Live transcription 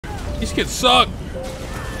These kids suck.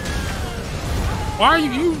 Why are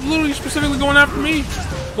you literally specifically going after me?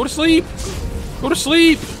 Go to sleep. Go to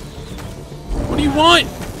sleep. What do you want?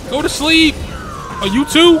 Go to sleep. Oh, you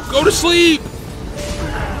too? Go to sleep.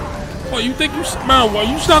 What, you think you... Man, well,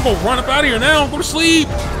 you just not gonna run up out of here now. Go to sleep.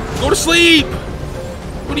 Go to sleep.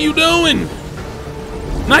 What are you doing?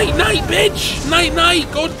 Night, night, bitch. Night,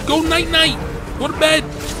 night. Go night, night. Go to bed.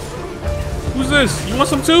 Who's this? You want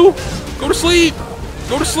some too? Go to sleep.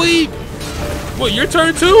 Go to sleep. What, your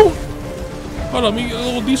turn too? Hold on, let me get a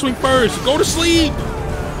little D-swing first. Go to sleep.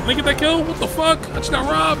 Let me get that kill. What the fuck? I just got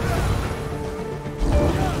robbed.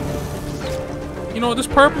 You know, this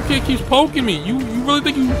purple kid keeps poking me. You really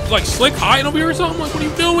think you like slick hiding over here or something? Like, what are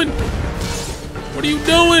you doing? What are you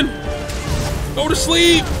doing? Go to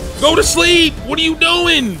sleep. Go to sleep. What are you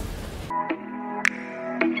doing?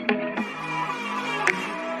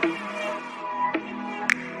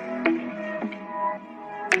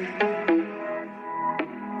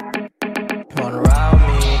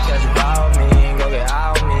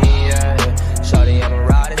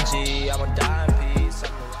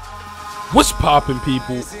 What's poppin',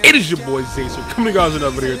 people? It is your boy Zaycer coming to you guys with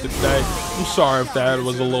another video today. I'm sorry if that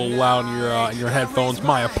was a little loud in your headphones.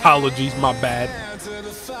 My apologies, my bad.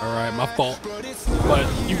 Alright, my fault. But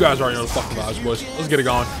you guys already know the fucking vibes, boys. Let's get it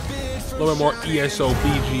going. A little bit more ESO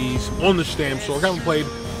BGs on the Stam Sorc. I haven't played,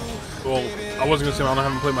 well, I wasn't gonna say I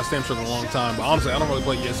haven't played my Stam Sorc in a long time, but honestly, I don't really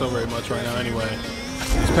play ESO very much right now anyway.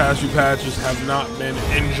 These past few patches have not been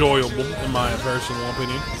enjoyable, in my personal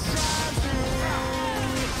opinion.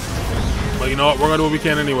 But you know what? We're gonna do what we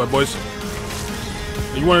can anyway, boys.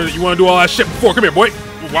 You wanna do all that shit before? Come here, boy.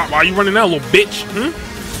 Why are you running now, little bitch?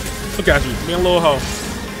 Look at you, being a little hoe.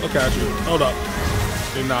 Look at you. Hold up.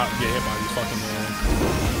 Do not get hit by these fucking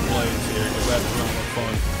blades here, because that's not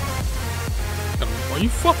fun. Are you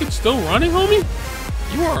fucking still running, homie?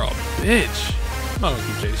 You are a bitch. I'm not gonna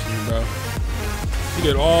keep chasing you, bro. You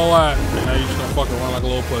did all that, and now you're just gonna fucking run like a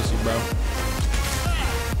little pussy, bro.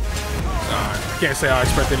 I can't say I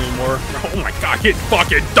expect it anymore. Oh my god, get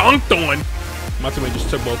fucking dunked on! My teammate just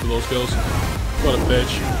took both of those kills. What a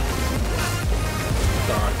bitch. It's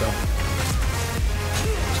alright though.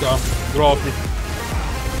 Let's go. Get off me.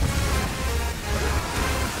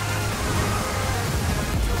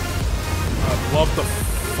 I love the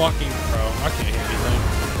fucking... Bro, I can't hit anything.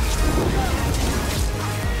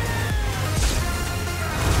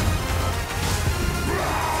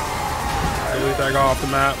 Delete that guy off the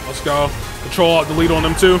map. Let's go. Control Alt Delete on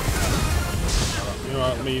them too. You know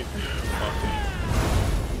what? Let me.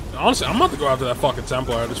 Honestly, I'm about to go after that fucking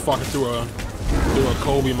Templar. I just fucking threw a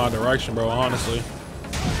Kobe in my direction, bro. Honestly,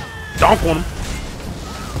 dunk on him.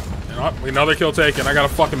 And another kill taken. I got a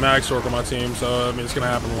fucking mag Sorc on my team, so I mean it's gonna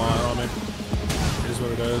happen a lot. I mean, it is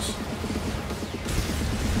what it is.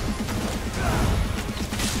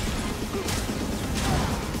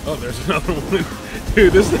 Oh, there's another one.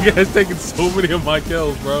 Dude, this nigga has taken so many of my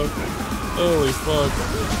kills, bro. Holy fuck.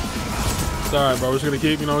 It's alright, bro. We're just gonna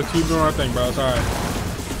keep doing our thing, bro. It's alright.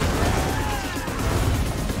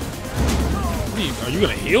 Are you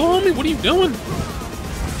gonna heal on me? What are you doing?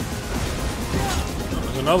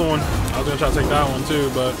 There's another one. I was gonna try to take that one too,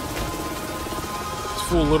 but this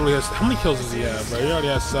fool literally has... How many kills does he have, bro? He already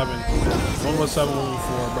has 7. One was 7, one was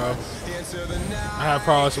 4, bro. I have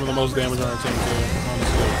probably some of the most damage on our team too,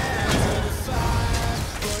 honestly.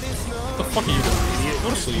 What the fuck are you doing, idiot? Go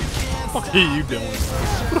to sleep. What the fuck are you doing?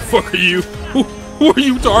 What the fuck are you? Who are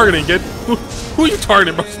you targeting, kid? Who are you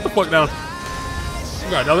targeting, bro? Sit the fuck down.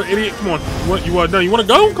 You got another idiot? Come on. You want to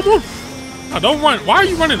go? Come on. No, don't run. Why are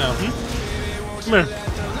you running now? Come here.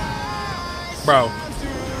 Bro.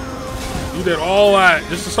 You did all that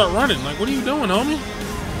just to start running. Like, what are you doing, homie?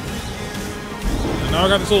 And now I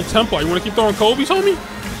got this little Templar. You want to keep throwing Kobe's, homie?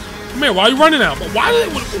 Come here. Why are you running now? But why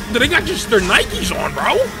do they got just their Nikes on,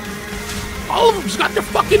 bro? All of them's got their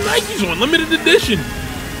fucking Nikes on. Limited edition.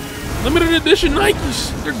 Limited edition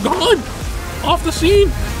Nikes. They're gone. Off the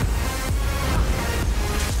scene.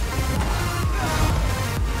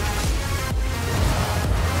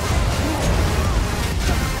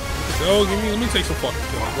 Go, let me take some fucking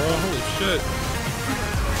kills, bro. Holy shit.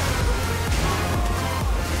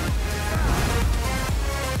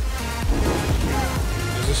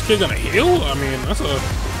 Is this kid gonna heal? I mean, that's a...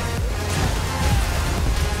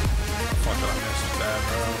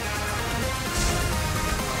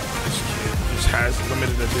 Has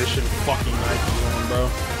limited edition fucking Nikes on, bro.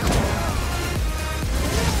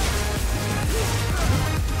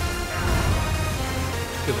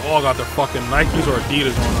 Because all got their fucking Nikes or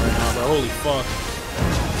Adidas on right now, bro. Holy fuck.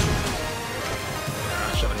 I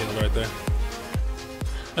should have hit it right there.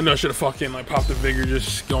 I know I should have fucking like popped the vigor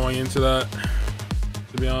just going into that,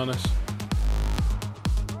 to be honest.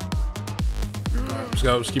 Alright, let's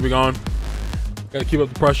go, let's keep it going. Gotta keep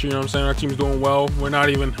up the pressure, you know what I'm saying? Our team's doing well. We're not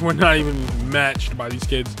even matched by these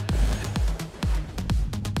kids.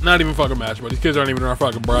 Not even fucking matched, but these kids aren't even in our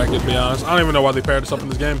fucking bracket, to be honest. I don't even know why they paired us up in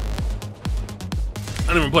this game.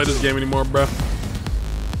 I don't even play this game anymore, bro.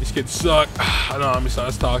 These kids suck. I know,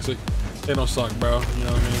 that's toxic. They don't suck, bro. You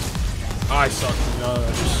know what I mean? I suck. You know,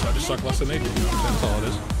 I just suck less than they do. You know what I'm saying? That's all it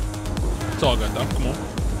is. It's all good, though. Come on.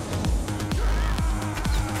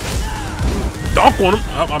 Dunk on him.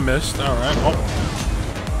 Oh, I missed. All right.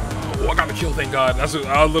 Oh, I got the kill. Thank God.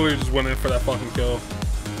 I literally just went in for that fucking kill.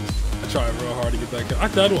 I tried real hard to get that kill. I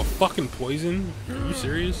died to a fucking poison. Are you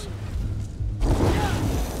serious? I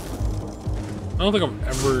don't think I've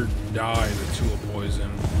ever died to a poison.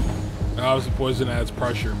 Obviously, poison adds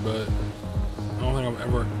pressure, but I don't think I've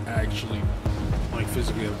ever actually, like,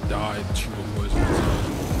 physically have died to a poison.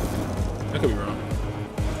 I could be wrong.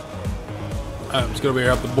 Alright, I'm just gonna be here,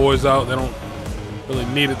 help the boys out. They don't really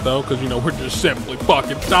need it though, because you know we're just simply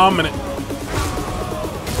fucking dominant. Alright,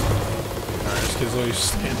 this kid's always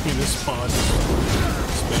standing in this spawn,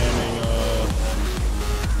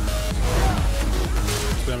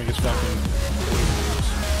 spamming his fucking.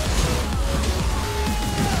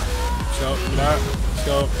 Let's go, give me that. Let's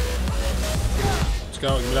go. Let's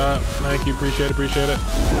go, give me that. Thank you, appreciate it, appreciate it.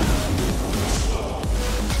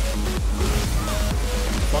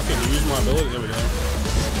 Fucking use my ability. There we go.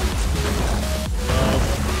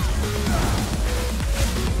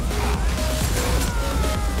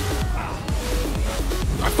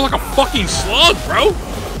 I feel like a fucking slug, bro.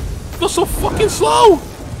 I feel so fucking slow.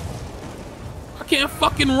 I can't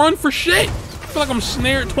fucking run for shit. I feel like I'm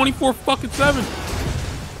snared 24-7.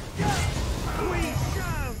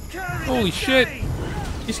 Holy shit.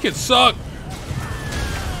 These kids suck.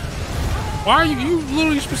 Why are you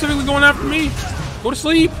literally specifically going after me? Go to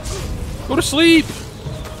sleep. Go to sleep.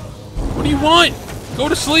 What do you want? Go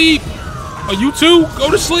to sleep. Oh, you too?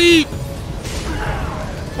 Go to sleep.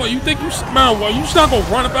 What, you think you... Man, well, you just not gonna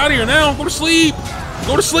run up out of here now. Go to sleep.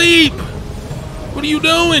 Go to sleep. What are you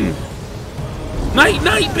doing? Night,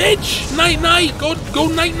 night, bitch. Night, night. Go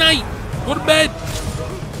night, night. Go to bed.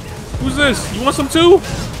 Who's this? You want some too?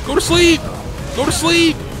 Go to sleep. Go to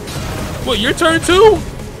sleep. What, your turn too?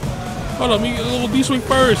 Hold on, let me get a little D-swing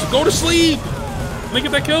first. Go to sleep. Let me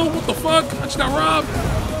get that kill? What the fuck? I just got robbed.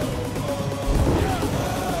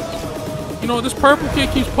 You know, this purple kid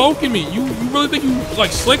keeps poking me. You really think you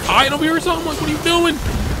like slick hiding over here or something? Like, what are you doing?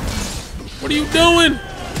 What are you doing?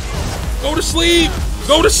 Go to sleep.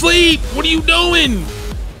 Go to sleep. What are you doing?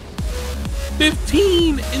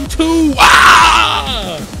 15-2.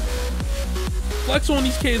 Ah! Flex on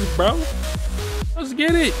these kids, bro. Let's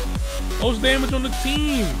get it. Most damage on the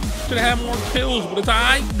team. Should have had more kills, but it's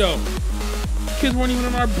alright though. Kids weren't even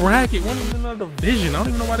in our bracket, weren't even in our division. I don't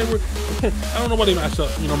even know why they were. I don't know why they match up,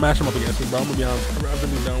 match them up against me, bro. I'm gonna be honest. I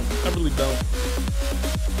really don't. I really don't.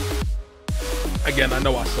 Again, I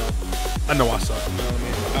know I suck. I know I suck. You know what I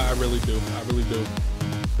mean? I really do. I really do.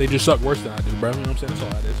 They just suck worse than I do, bro. You know what I'm saying? That's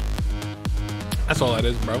all that is. That's all that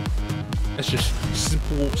is, bro. That's just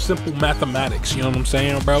simple mathematics. You know what I'm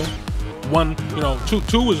saying, bro? One,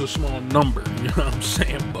 two is a small number, you know what I'm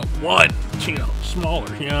saying? But one,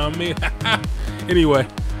 smaller, you know what I mean? Anyway,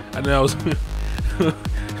 I know I was I'm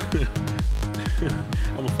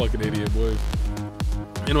a fucking idiot, boys.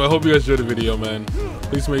 Anyway, I hope you guys enjoyed the video, man.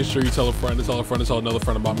 Please make sure you tell a friend, tell another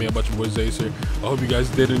friend about me, about your boy Zaycer. I hope you guys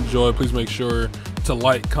did enjoy. Please make sure to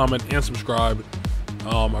like, comment, and subscribe.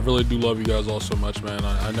 I really do love you guys all so much, man.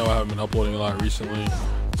 I know I haven't been uploading a lot recently.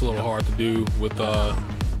 It's a little hard to do with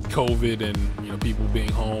COVID and people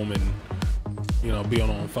being home and being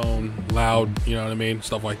on the phone loud, you know what I mean,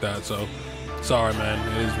 stuff like that. So sorry, man,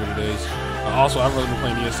 it is what it is. Also, I haven't really been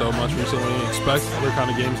playing ESO much recently. Expect other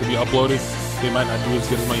kind of games to be uploaded. They might not do as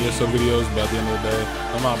good as my ESO videos, but at the end of the day,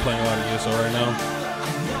 I'm not playing a lot of ESO right now,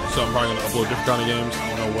 so I'm probably gonna upload different kind of games. I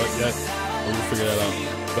don't know what yet, but we'll figure that out.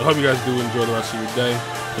 But I hope you guys do enjoy the rest of your day,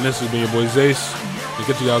 and this has been your boy Zace. We'll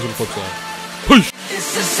get you guys on the flip side. Peace.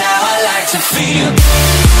 This is how I like to feel.